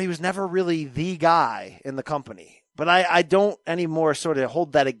never really the guy in the company, but I don't anymore sort of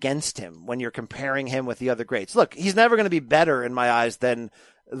hold that against him when you're comparing him with the other greats. Look, he's never going to be better in my eyes than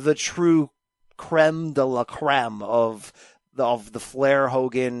the true creme de la creme of the Flair,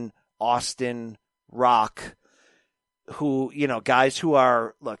 Hogan, Austin, Rock, who, guys who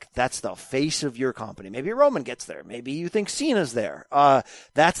are, look, that's the face of your company. Maybe Roman gets there. Maybe you think Cena's there.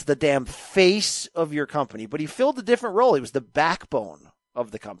 That's the damn face of your company. But he filled a different role. He was the backbone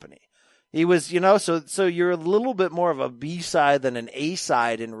of the company. He was, so you're a little bit more of a B-side than an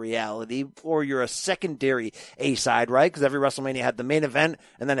A-side in reality, or you're a secondary A-side, right? Because every WrestleMania had the main event,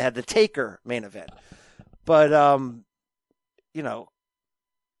 and then it had the Taker main event. But,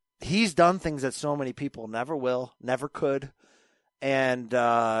 he's done things that so many people never will, never could. And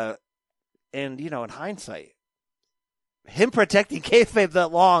in hindsight, him protecting kayfabe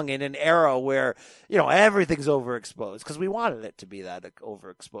that long in an era where, everything's overexposed, because we wanted it to be that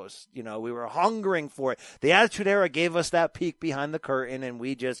overexposed. We were hungering for it. The Attitude Era gave us that peek behind the curtain, and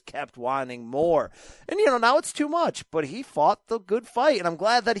we just kept wanting more. And, now it's too much, but he fought the good fight, and I'm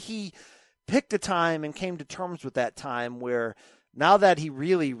glad that he picked a time and came to terms with that time where now that he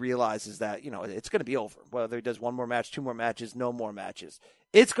really realizes that, it's going to be over, whether he does one more match, two more matches, no more matches,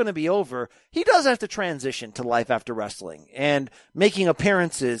 it's going to be over. He does have to transition to life after wrestling, and making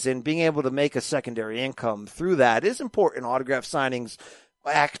appearances and being able to make a secondary income through that is important. Autograph signings,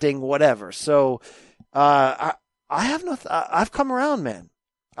 acting, whatever. So, I've come around, man.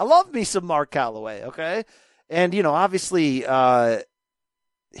 I love me some Mark Calloway. Okay. And, obviously,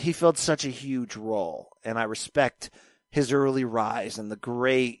 he filled such a huge role, and I respect his early rise and the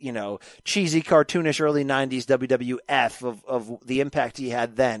great, cheesy, cartoonish early 90s WWF of the impact he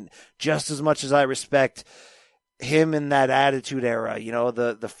had then, just as much as I respect him in that Attitude Era,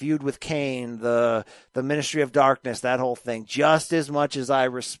 the feud with Kane, the Ministry of Darkness, that whole thing, just as much as I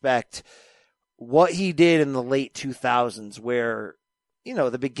respect what he did in the late 2000s, where,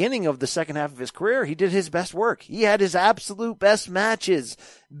 the beginning of the second half of his career, he did his best work. He had his absolute best matches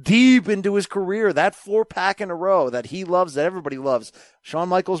deep into his career. That 4-pack in a row that he loves, that everybody loves. Shawn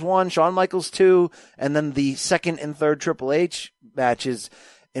Michaels 1, Shawn Michaels 2, and then the second and third Triple H matches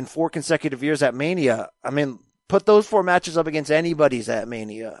in 4 consecutive years at Mania. I mean, put those 4 matches up against anybody's at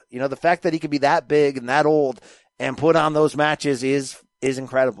Mania. The fact that he could be that big and that old and put on those matches is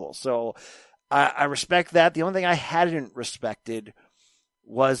incredible. So I respect that. The only thing I hadn't respected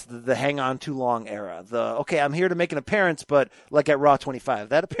was the hang on too long era. I'm here to make an appearance, but like at Raw 25,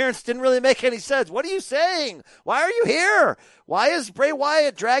 that appearance didn't really make any sense. What are you saying? Why are you here? Why is Bray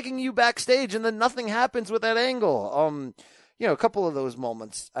Wyatt dragging you backstage and then nothing happens with that angle? A couple of those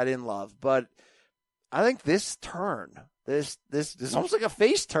moments I didn't love, but I think this turn, this is almost like a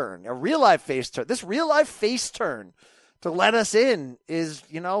face turn, a real life face turn. This real life face turn to let us in is,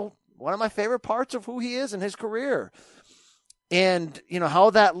 one of my favorite parts of who he is in his career. And,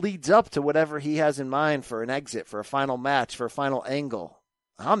 how that leads up to whatever he has in mind for an exit, for a final match, for a final angle.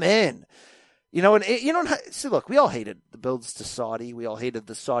 I'm in. See, look, we all hated the builds to Saudi. We all hated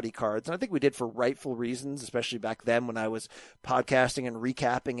the Saudi cards. And I think we did for rightful reasons, especially back then when I was podcasting and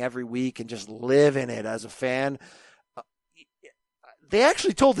recapping every week and just living it as a fan. They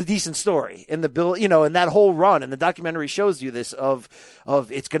actually told a decent story in the bill, in that whole run. And the documentary shows you this of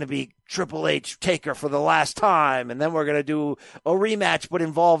it's going to be Triple H Taker for the last time. And then we're going to do a rematch, but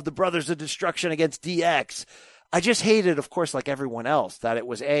involve the Brothers of Destruction against DX. I just hated, of course, like everyone else, that it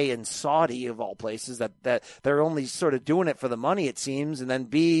was A, in Saudi of all places, that they're only sort of doing it for the money, it seems. And then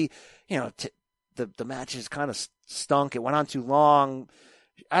B, the matches kind of stunk. It went on too long.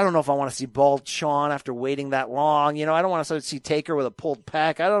 I don't know if I want to see bald Shawn after waiting that long. You know, I don't want to see Taker with a pulled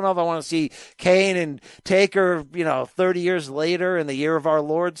pec. I don't know if I want to see Kane and Taker, 30 years later in the year of our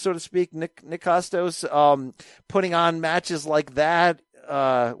Lord, so to speak, Nick Costos, putting on matches like that.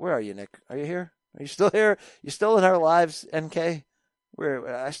 Where are you, Nick? Are you here? Are you still here? You still in our lives, NK?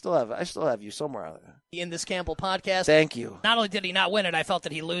 I still have you somewhere out there. In this Campbell podcast. Thank you. Not only did he not win it, I felt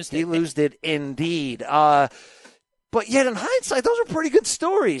that he lost it. He lost it indeed. But yet, in hindsight, those are pretty good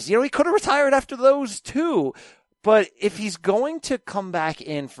stories. He could have retired after those, too. But if he's going to come back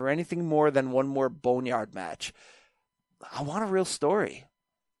in for anything more than one more Boneyard match, I want a real story.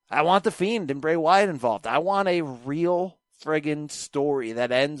 I want The Fiend and Bray Wyatt involved. I want a real friggin' story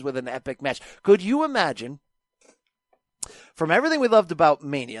that ends with an epic match. Could you imagine, from everything we loved about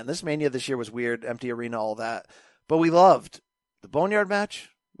Mania, and this Mania this year was weird, empty arena, all that, but we loved the Boneyard match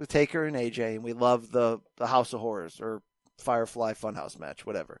with Taker and AJ, and we love the House of Horrors or Firefly Funhouse match,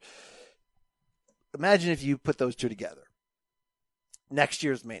 whatever. Imagine if you put those two together. Next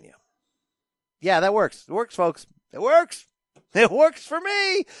year's Mania. Yeah, that works. It works, folks. It works. It works for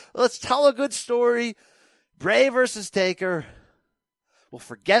me. Let's tell a good story. Bray versus Taker. We'll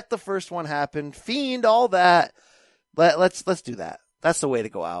forget the first one happened. Fiend, all that. Let's do that. That's the way to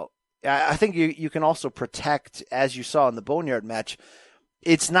go out. I think you can also protect, as you saw in the Boneyard match.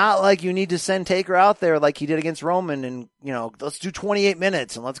 It's not like you need to send Taker out there like he did against Roman and, let's do 28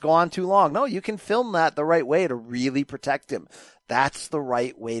 minutes and let's go on too long. No, you can film that the right way to really protect him. That's the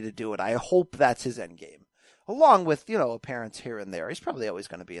right way to do it. I hope that's his end game. Along with, appearance here and there. He's probably always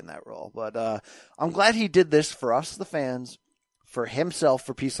going to be in that role. But I'm glad he did this for us, the fans, for himself,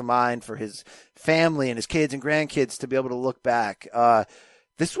 for peace of mind, for his family and his kids and grandkids to be able to look back.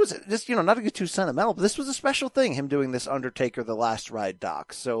 This was just, not to get too sentimental, but this was a special thing, him doing this Undertaker The Last Ride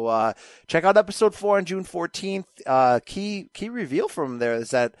doc. So check out episode 4 on June 14th. Key reveal from there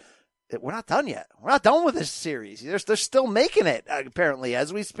is that we're not done yet. We're not done with this series. They're still making it, apparently,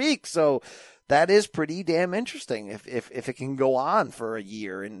 as we speak. So that is pretty damn interesting if it can go on for a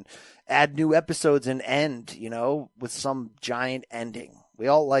year and add new episodes and end, with some giant ending. We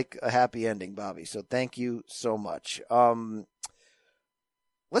all like a happy ending, Bobby. So thank you so much.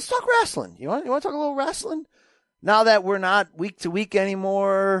 Let's talk wrestling. You want to talk a little wrestling? Now that we're not week to week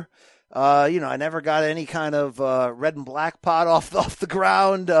anymore, I never got any kind of red and black pot off the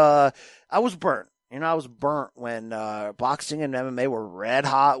ground. I was burnt. I was burnt when boxing and MMA were red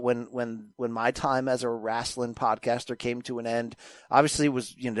hot when my time as a wrestling podcaster came to an end. Obviously, it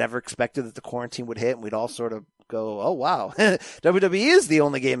was never expected that the quarantine would hit and we'd all sort of go, oh, wow, WWE is the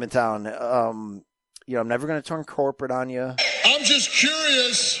only game in town. I'm never going to turn corporate on you. I'm just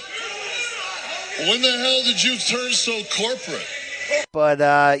curious, when the hell did you turn so corporate? But,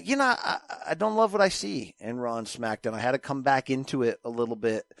 I don't love what I see in Raw and SmackDown. I had to come back into it a little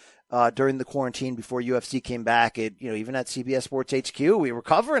bit during the quarantine before UFC came back. Even at CBS Sports HQ, we were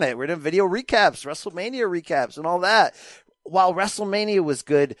covering it. We were doing video recaps, WrestleMania recaps, and all that. While WrestleMania was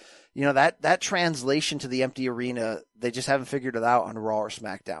good, that translation to the empty arena, they just haven't figured it out on Raw or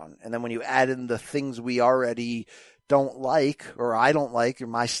SmackDown. And then when you add in the things we already don't like, or I don't like, or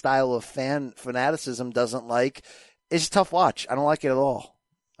my style of fanaticism doesn't like, it's a tough watch. I don't like it at all.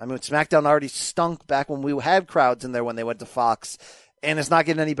 I mean, SmackDown already stunk back when we had crowds in there when they went to Fox, and it's not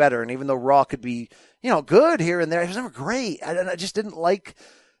getting any better. And even though Raw could be, good here and there, it was never great. I just didn't like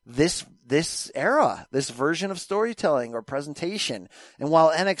this era, this version of storytelling or presentation. And while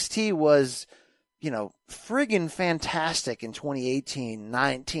NXT was, friggin' fantastic in 2018,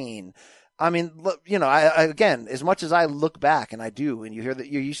 19, I mean, look, I again, as much as I look back, and I do, and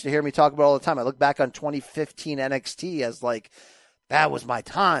you used to hear me talk about it all the time, I look back on 2015 NXT as like, that was my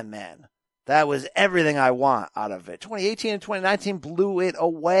time, man. That was everything I want out of it. 2018 and 2019 blew it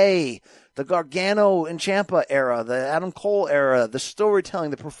away. The Gargano and Ciampa era, the Adam Cole era, the storytelling,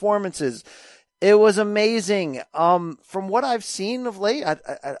 the performances. It was amazing. From what I've seen of late,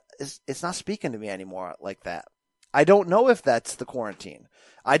 it's not speaking to me anymore like that. I don't know if that's the quarantine.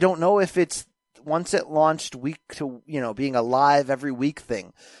 I don't know if it's once it launched week to, being a live every week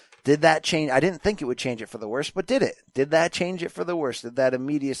thing. Did that change? I didn't think it would change it for the worse, but did it? Did that change it for the worse? Did that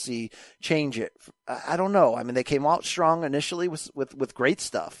immediacy change it? I don't know. I mean, they came out strong initially with great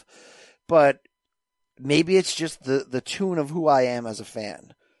stuff, but maybe it's just the tune of who I am as a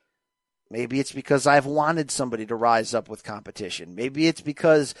fan. Maybe it's because I've wanted somebody to rise up with competition. Maybe it's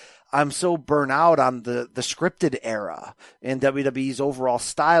because I'm so burnt out on the scripted era and WWE's overall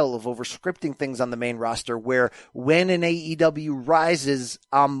style of over-scripting things on the main roster, where when an AEW rises,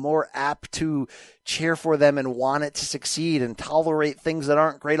 I'm more apt to cheer for them and want it to succeed and tolerate things that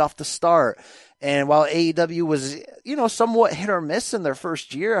aren't great off the start. And while AEW was, somewhat hit or miss in their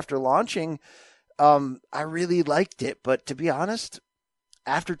first year after launching, I really liked it. But to be honest,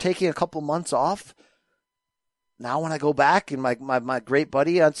 after taking a couple months off, now when I go back and my great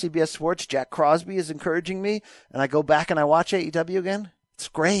buddy on CBS Sports, Jack Crosby, is encouraging me, and I go back and I watch AEW again, it's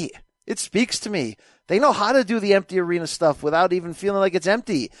great. It speaks to me. They know how to do the empty arena stuff without even feeling like it's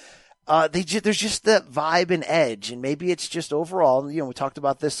empty. There's just that vibe and edge, and maybe it's just overall, we talked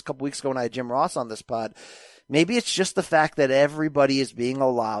about this a couple weeks ago when I had Jim Ross on this pod. Maybe it's just the fact that everybody is being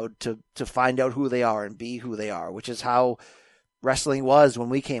allowed to find out who they are and be who they are, which is how wrestling was when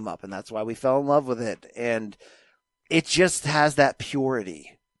we came up, and that's why we fell in love with it. And it just has that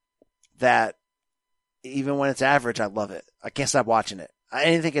purity that even when it's average, I love it. I can't stop watching it.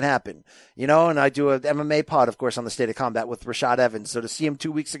 Anything can happen, and I do an MMA pod, of course, on the State of Combat with Rashad Evans. So to see him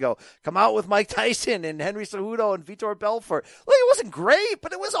 2 weeks ago come out with Mike Tyson and Henry Cejudo and Vitor Belfort, it wasn't great,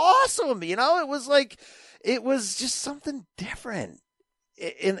 but it was awesome. It was just something different.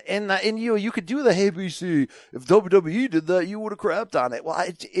 In you could do the, hey, BC, if WWE did that, you would have crapped on it. Well,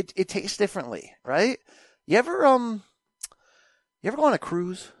 it tastes differently, right? You ever go on a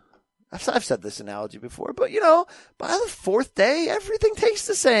cruise? I've said this analogy before, but by the fourth day, everything tastes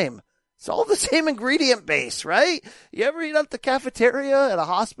the same. It's all the same ingredient base, right? You ever eat at the cafeteria at a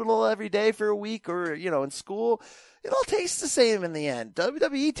hospital every day for a week or, in school? It all tastes the same in the end.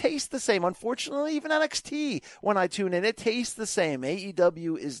 WWE tastes the same. Unfortunately, even NXT, when I tune in, it tastes the same.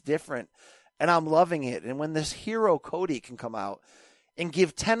 AEW is different, and I'm loving it. And when this hero Cody can come out and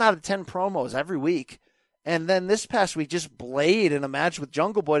give 10 out of 10 promos every week, and then this past week, just blade in a match with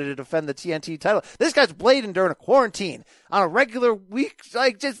Jungle Boy to defend the TNT title. This guy's blading during a quarantine on a regular week.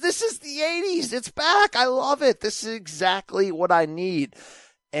 This is the 80s. It's back. I love it. This is exactly what I need.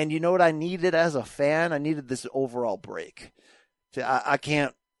 And you know what I needed as a fan? I needed this overall break. I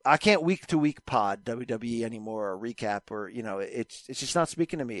can't week to week pod WWE anymore or recap or, it's just not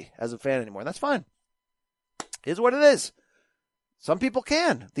speaking to me as a fan anymore. And that's fine. It is what it is. Some people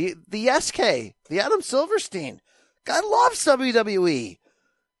can. The SK, the Adam Silverstein, guy loves WWE.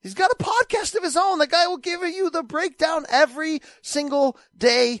 He's got a podcast of his own. The guy will give you the breakdown every single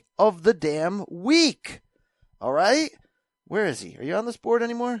day of the damn week. All right? Where is he? Are you on this board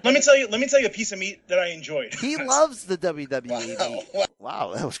anymore? Let me tell you a piece of meat that I enjoyed. He loves the WWE.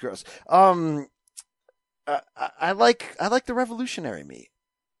 Wow, that was gross. I like the revolutionary meat.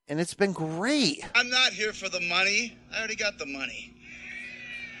 And it's been great. I'm not here for the money. I already got the money.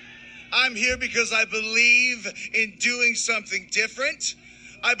 I'm here because I believe in doing something different.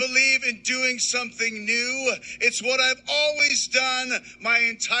 I believe in doing something new. It's what I've always done my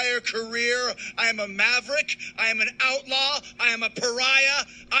entire career. I am a maverick. I am an outlaw. I am a pariah.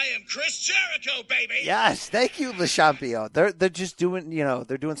 I am Chris Jericho, baby. Yes, thank you, Le Champion. They're just doing,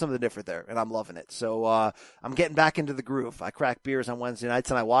 they're doing something different there, and I'm loving it. So I'm getting back into the groove. I crack beers on Wednesday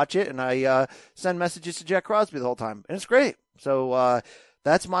nights, and I watch it, and I send messages to Jack Crosby the whole time, and it's great. So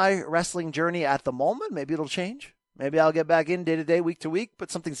that's my wrestling journey at the moment. Maybe it'll change. Maybe I'll get back in day to day, week to week,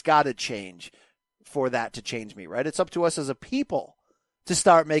 but something's got to change for that to change me, right? It's up to us as a people to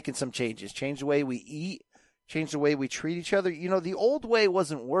start making some changes, change the way we eat, change the way we treat each other. The old way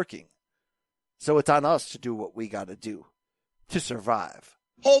wasn't working. So it's on us to do what we got to do to survive.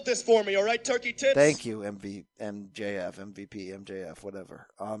 Hold this for me, all right, turkey tits? Thank you, MJF, MVP, MJF, whatever.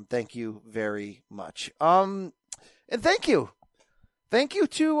 Thank you very much. And thank you. Thank you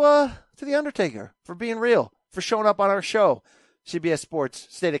to The Undertaker for being real, for showing up on our show, CBS Sports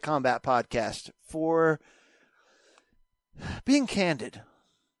State of Combat podcast, for being candid.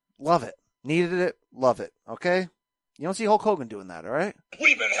 Love it. Needed it. Love it. Okay? You don't see Hulk Hogan doing that, all right?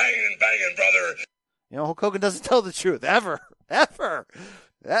 We've been hanging and banging, brother. Hulk Hogan doesn't tell the truth, ever. Ever.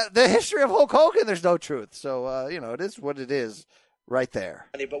 The history of Hulk Hogan, there's no truth. So, it is what it is. Right there.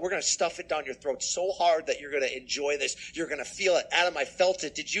 But we're going to stuff it down your throat so hard that you're going to enjoy this. You're going to feel it. Adam, I felt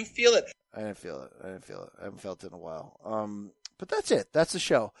it. Did you feel it? I didn't feel it. I haven't felt it in a while. But that's it. That's the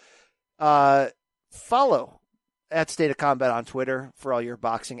show. Follow at State of Combat on Twitter for all your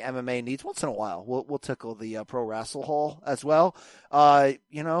boxing MMA needs. Once in a while, we'll tickle the pro wrestle hole as well. Get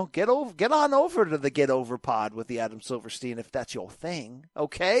on over to the Get Over pod with the Adam Silverstein if that's your thing.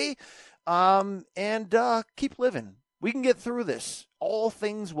 Okay. And keep living. We can get through this. All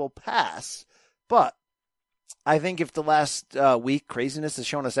things will pass. But I think if the last week craziness has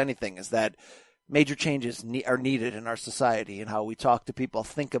shown us anything, is that major changes are needed in our society and how we talk to people,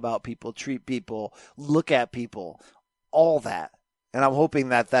 think about people, treat people, look at people, all that. And I'm hoping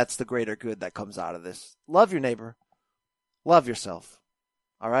that that's the greater good that comes out of this. Love your neighbor. Love yourself.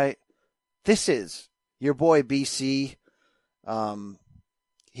 All right? This is your boy BC.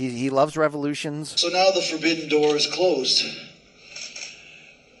 He loves revolutions. So now the forbidden door is closed.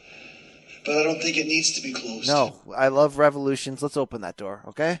 But I don't think it needs to be closed. No, I love revolutions. Let's open that door,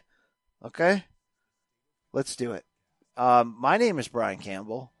 okay? Okay? Let's do it. My name is Brian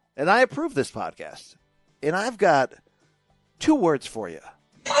Campbell, and I approve this podcast. And I've got 2 words for you.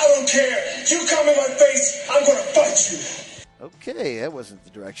 I don't care. You come in my face, I'm going to fight you. Okay, that wasn't the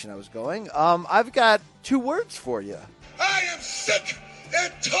direction I was going. I've got 2 words for you. I am sick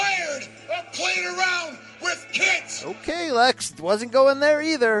and tired of playing around with kids. Okay, Lex, wasn't going there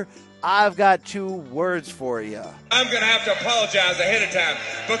either. I've got 2 words for you. I'm going to have to apologize ahead of time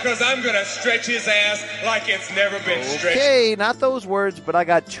because I'm going to stretch his ass like it's never been stretched. Okay, not those words, but I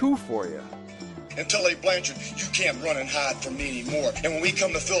got 2 for you. And Tully Blanchard, you can't run and hide from me anymore. And when we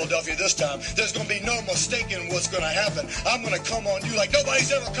come to Philadelphia this time, there's going to be no mistaking what's going to happen. I'm going to come on you like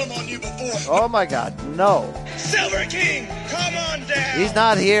nobody's ever come on you before. Oh, my God, no. Silver King, come on down. He's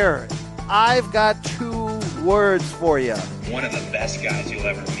not here. I've got 2 words for you. One of the best guys you'll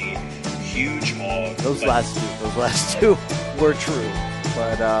ever meet. Huge hog. Those last two were true.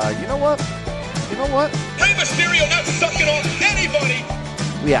 But you know what? Hey, Mysterio not sucking on anybody.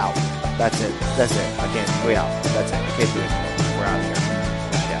 We out. That's it. I can't. We out. That's it. I can't do it anymore. We're out of here.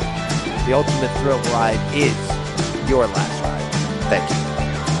 Yeah. The ultimate thrill ride is your last ride. Thank you.